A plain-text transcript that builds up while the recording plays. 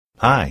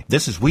Hi,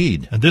 this is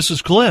Weed. And this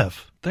is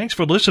Cliff. Thanks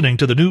for listening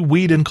to the new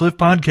Weed and Cliff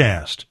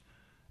podcast.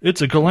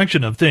 It's a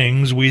collection of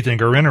things we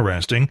think are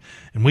interesting,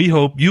 and we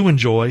hope you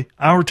enjoy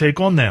our take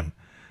on them.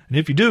 And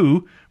if you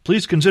do,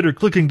 please consider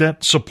clicking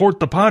that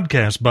support the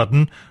podcast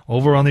button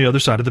over on the other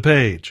side of the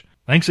page.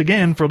 Thanks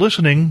again for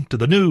listening to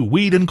the new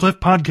Weed and Cliff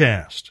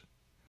podcast.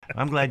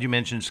 I'm glad you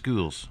mentioned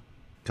schools,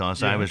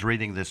 because I was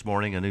reading this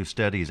morning a new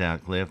studies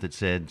out, Cliff, that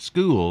said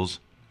schools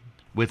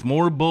with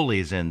more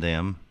bullies in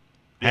them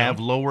have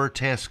lower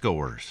test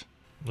scores.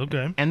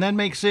 Okay. And that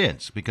makes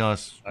sense,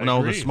 because when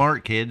all the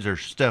smart kids are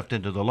stuffed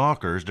into the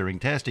lockers during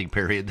testing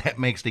period, that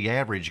makes the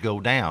average go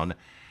down.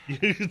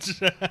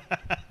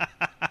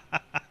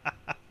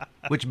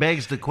 Which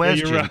begs the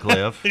question, right,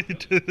 Cliff.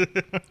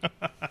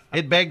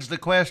 It begs the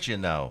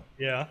question, though.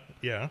 Yeah.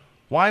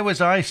 Why was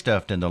I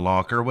stuffed in the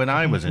locker when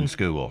I was in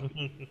school?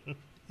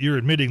 You're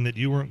admitting that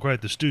you weren't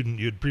quite the student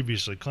you had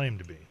previously claimed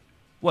to be.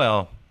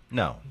 Well,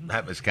 no.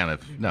 That was kind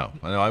of... No,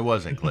 I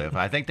wasn't, Cliff.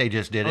 I think they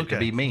just did it to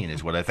be mean,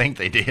 is what I think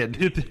they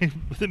did.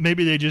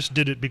 Maybe they just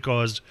did it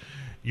because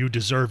you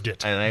deserved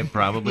it. And they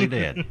probably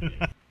did.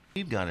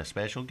 We've got a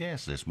special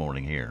guest this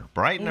morning here.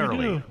 Bright and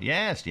early. Do?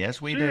 Yes,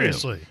 we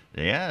Seriously?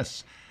 do.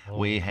 Yes. Well,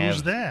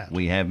 who's that?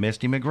 We have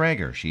Misty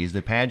McGregor. She's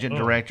the pageant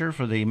director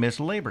for the Miss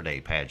Labor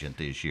Day pageant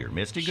this year.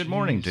 Misty, good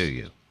morning to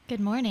you.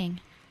 Good morning.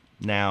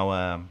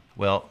 Now,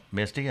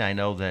 Misty, I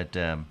know that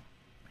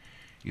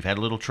you've had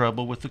a little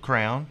trouble with the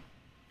crown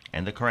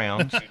and the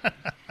crowns.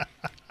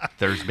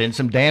 There's been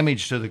some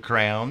damage to the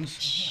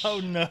crowns. Oh,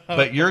 no.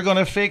 But you're going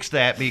to fix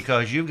that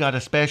because you've got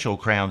a special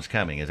crowns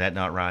coming. Is that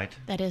not right?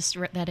 That is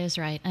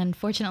right.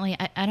 Unfortunately,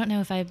 I don't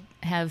know if I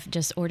have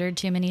just ordered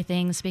too many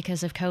things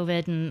because of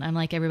COVID, and I'm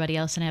like everybody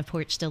else and have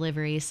porch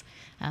deliveries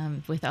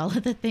with all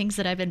of the things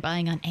that I've been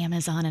buying on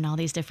Amazon and all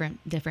these different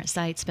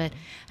sites. But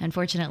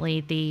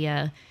unfortunately,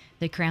 the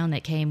crown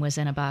that came was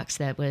in a box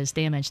that was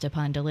damaged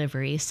upon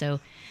delivery.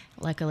 So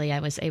luckily I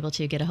was able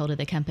to get a hold of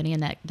the company,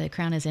 and that the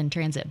crown is in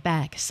transit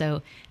back.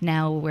 So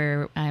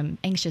now I'm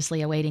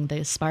anxiously awaiting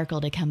the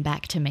sparkle to come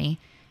back to me,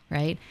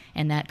 right?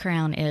 And that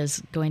crown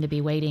is going to be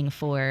waiting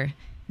for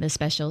the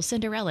special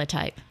Cinderella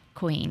type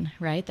queen,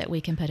 right? That we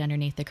can put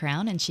underneath the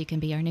crown, and she can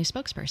be our new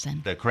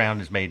spokesperson. The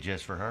crown is made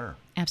just for her.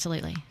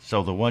 Absolutely.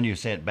 So the one you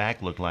sent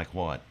back looked like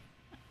what?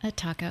 A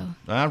taco.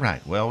 All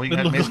right. Well, we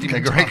got Misty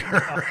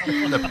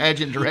McGregor, the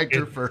pageant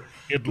director for...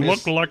 It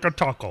looked like a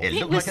taco.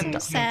 It was so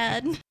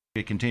sad.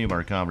 We continue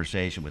our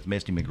conversation with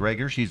Misty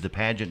McGregor. She's the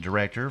pageant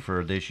director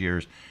for this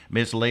year's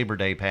Miss Labor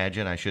Day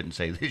pageant. I shouldn't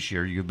say this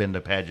year. You've been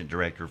the pageant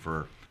director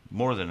for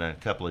more than a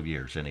couple of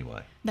years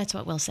anyway. That's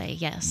what we'll say,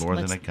 yes. More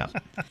than a couple.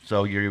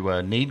 So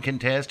you need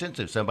contestants.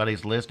 If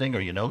somebody's listening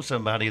or you know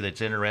somebody that's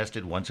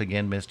interested, once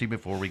again, Misty,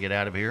 before we get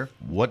out of here,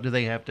 what do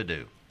they have to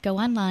do? Go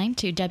online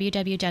to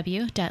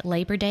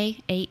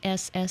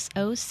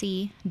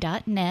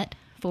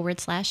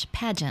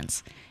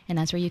www.labordayassoc.net/pageants, and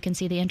that's where you can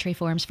see the entry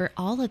forms for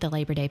all of the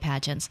Labor Day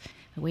pageants.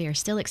 We are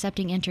still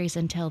accepting entries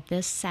until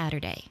this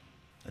Saturday.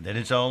 And then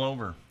it's all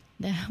over.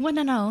 Well,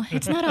 no,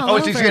 it's not all over.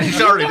 It's just getting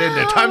started, isn't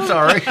it? I'm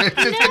sorry. It's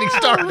just getting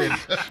started.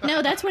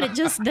 No, that's when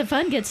the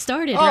fun gets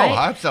started, right? Oh,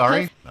 I'm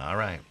sorry. All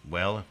right.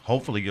 Well,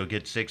 hopefully you'll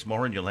get 6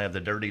 more and you'll have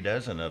the dirty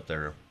dozen up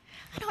there.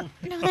 I don't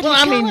know that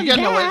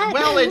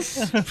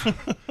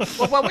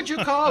what would you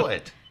call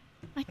it?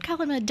 I'd call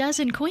him a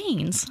dozen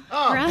queens,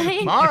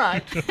 right? All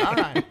right.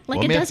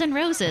 Like a dozen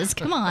roses.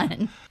 Come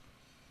on.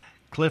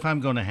 Cliff,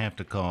 I'm going to have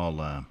to call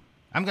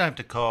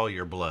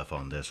your bluff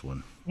on this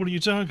one. What are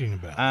you talking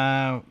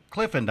about?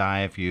 Cliff and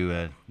I, if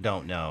you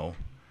don't know,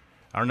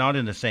 are not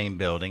in the same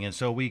building, and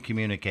so we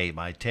communicate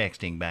by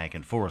texting back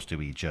and forth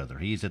to each other.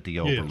 He's at the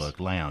Overlook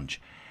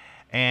Lounge.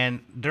 And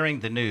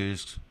during the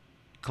news,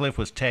 Cliff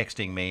was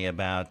texting me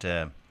about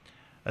a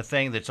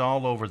thing that's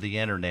all over the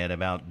internet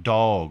about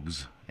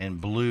dogs and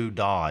blue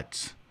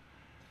dots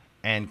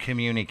and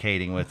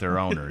communicating with their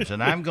owners.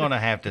 And I'm going to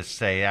have to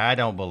say I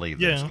don't believe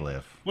this,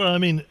 Cliff. Well, I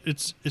mean,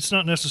 it's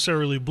not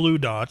necessarily blue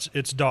dots,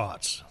 it's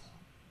dots.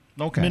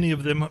 Okay. Many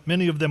of them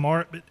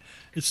are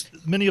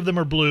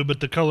blue,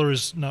 but the color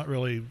is not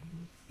really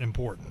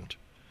important.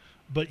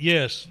 But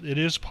yes, it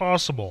is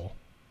possible,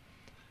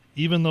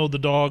 even though the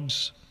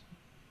dogs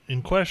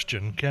in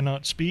question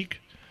cannot speak,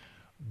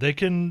 they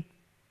can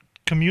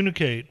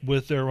communicate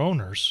with their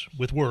owners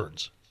with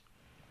words.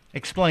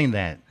 Explain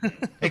that.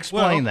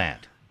 Explain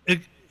that.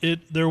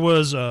 There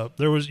was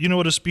you know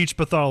what a speech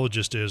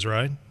pathologist is,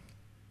 right?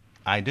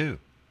 I do.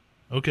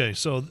 Okay,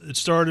 so it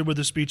started with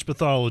a speech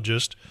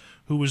pathologist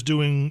who was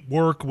doing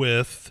work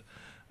with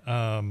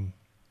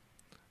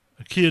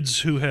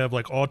kids who have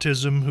like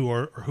autism,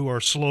 who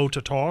are slow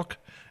to talk,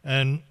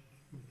 and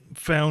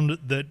found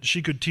that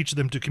she could teach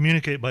them to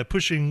communicate by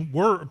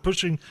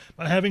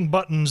by having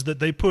buttons that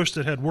they pushed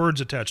that had words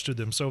attached to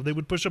them. So they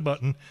would push a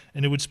button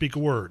and it would speak a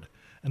word,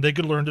 and they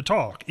could learn to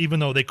talk even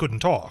though they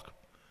couldn't talk.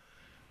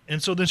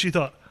 And so then she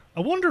thought, I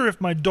wonder if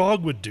my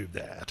dog would do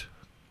that.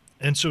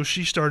 And so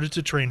she started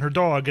to train her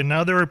dog, and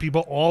now there are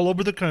people all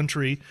over the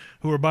country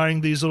who are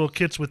buying these little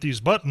kits with these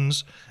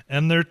buttons,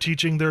 and they're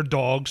teaching their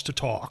dogs to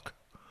talk.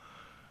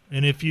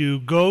 And if you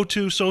go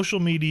to social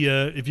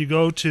media, if you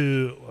go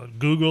to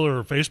Google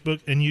or Facebook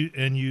and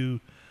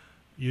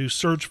you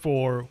search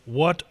for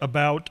 "What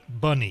About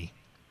Bunny,"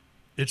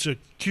 it's a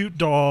cute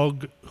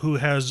dog who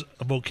has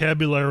a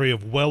vocabulary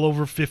of well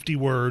over 50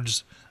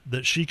 words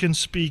that she can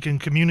speak and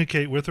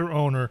communicate with her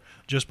owner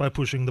just by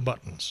pushing the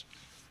buttons.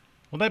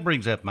 Well, that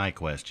brings up my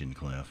question,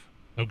 Cliff.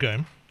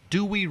 Okay.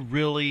 Do we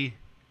really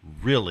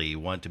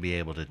want to be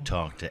able to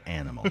talk to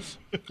animals?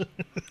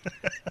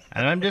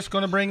 And I'm just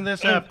going to bring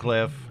this up,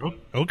 Cliff.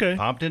 Okay.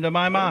 Popped into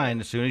my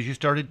mind as soon as you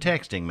started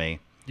texting me.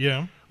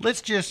 Yeah.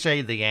 Let's just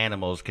say the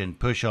animals can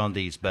push on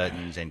these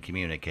buttons and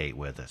communicate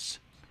with us.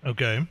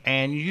 Okay.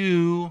 And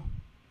you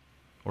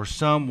or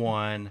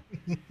someone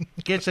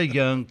gets a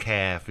young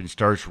calf and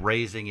starts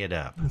raising it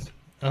up.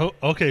 Oh,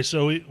 okay.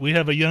 So we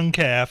have a young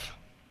calf.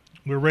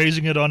 We're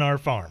raising it on our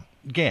farm.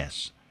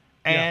 Yes.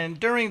 And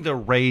during the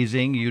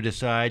raising, you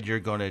decide you're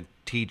going to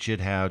teach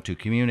it how to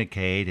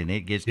communicate, and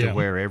it gets to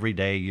where every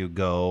day you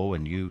go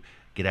and you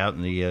get out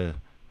in the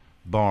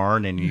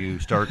barn and you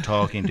start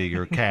talking to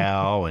your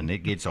cow, and it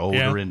gets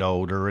older and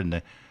older, and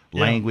the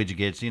language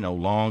gets,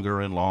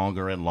 longer and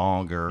longer and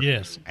longer.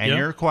 Yes. And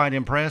you're quite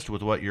impressed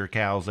with what your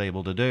cow's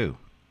able to do.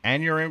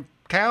 And your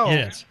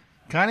cow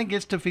kind of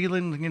gets to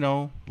feeling,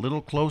 a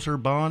little closer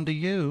bond to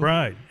you.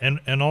 Right.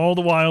 And all the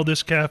while,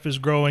 this calf is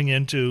growing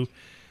into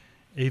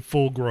a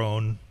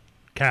full-grown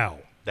cow.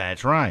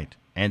 That's right.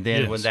 And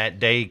then when that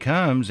day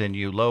comes and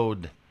you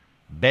load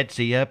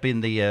Betsy up in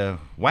the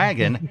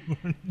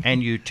wagon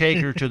and you take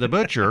her to the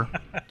butcher,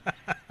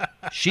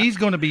 she's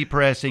going to be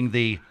pressing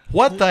the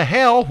what the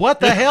hell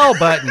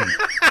button.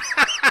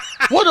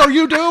 What are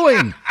you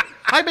doing?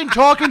 I've been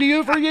talking to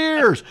you for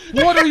years.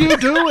 What are you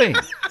doing?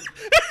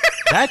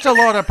 That's a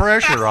lot of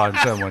pressure on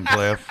someone,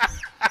 Cliff.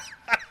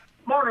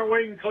 Morning,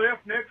 Wade and Cliff.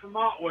 Nick from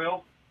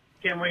Otwell.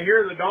 Can we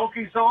hear the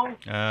donkey song?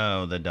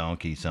 Oh, the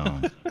donkey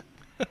song.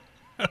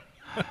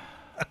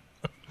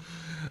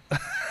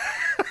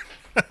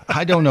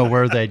 I don't know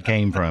where that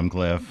came from,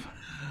 Cliff.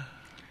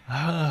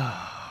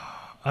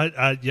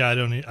 I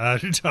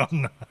don't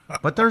know.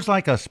 But there's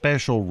like a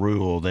special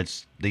rule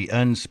that's the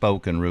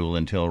unspoken rule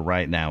until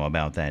right now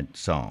about that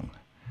song.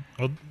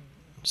 Well,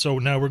 so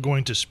now we're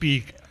going to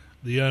speak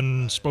the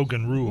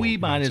unspoken rule. We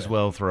might as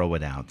well throw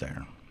it out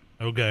there.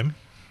 Okay.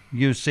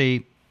 You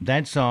see,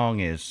 that song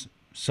is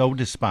so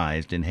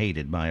despised and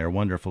hated by our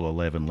wonderful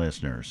 11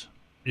 listeners.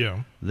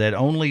 Yeah. That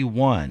only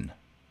one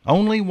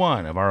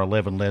of our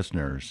 11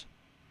 listeners,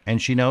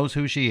 and she knows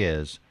who she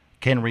is,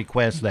 can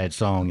request that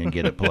song and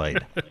get it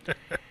played.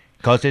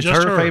 Because it's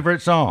her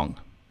favorite song.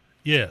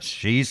 Yes.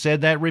 She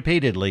said that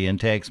repeatedly in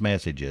text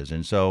messages.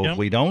 And so if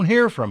we don't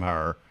hear from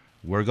her,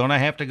 we're going to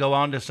have to go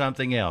on to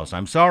something else.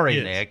 I'm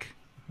sorry, Nick.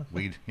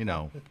 We,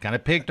 kind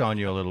of picked on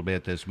you a little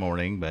bit this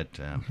morning, but...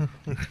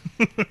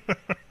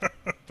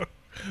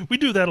 we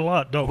do that a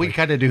lot, don't we? We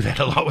kind of do that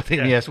a lot with him.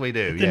 Yeah. Yes, we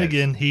do. Then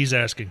again, he's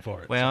asking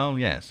for it. Well,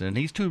 yes, and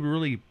he's too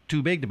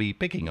big to be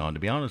picking on, to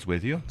be honest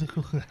with you.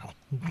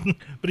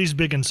 But he's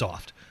big and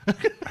soft.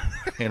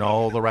 In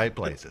all the right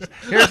places.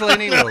 Here's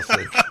Lenny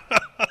Wilson.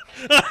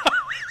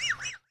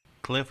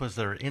 Cliff, was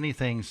there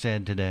anything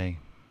said today?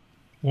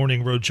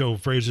 Morning Roadshow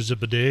phrases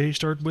of the day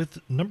start with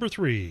number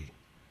 3.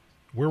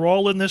 We're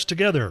all in this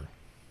together.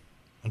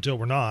 Until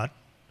we're not.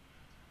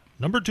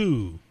 Number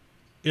 2.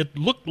 It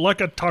looked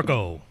like a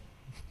taco.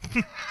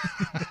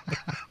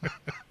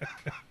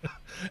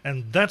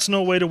 And that's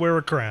no way to wear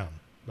a crown,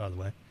 by the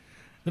way.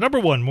 The number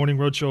 1 Morning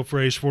Roadshow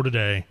phrase for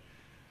today.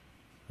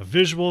 A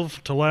visual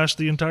to last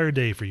the entire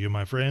day for you,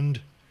 my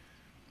friend.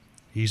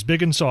 He's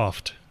big and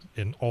soft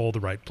in all the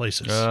right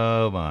places.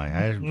 Oh, my.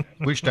 I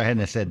wished I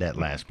hadn't said that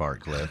last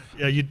part, Cliff.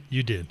 Yeah,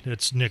 you did.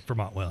 It's Nick from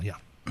Otwell, yeah.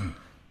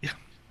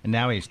 And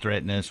now he's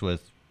threatening us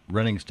with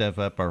running stuff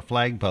up our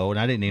flagpole, and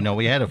I didn't even know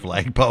we had a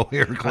flagpole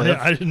here, Cliff.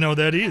 I didn't know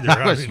that either.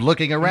 I was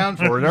looking around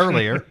for it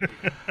earlier.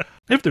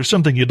 If there's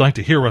something you'd like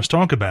to hear us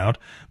talk about,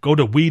 go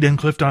to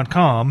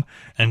weedandcliff.com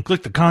and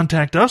click the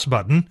Contact Us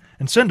button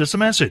and send us a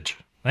message.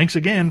 Thanks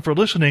again for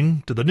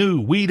listening to the new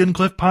Weed and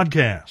Cliff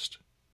podcast.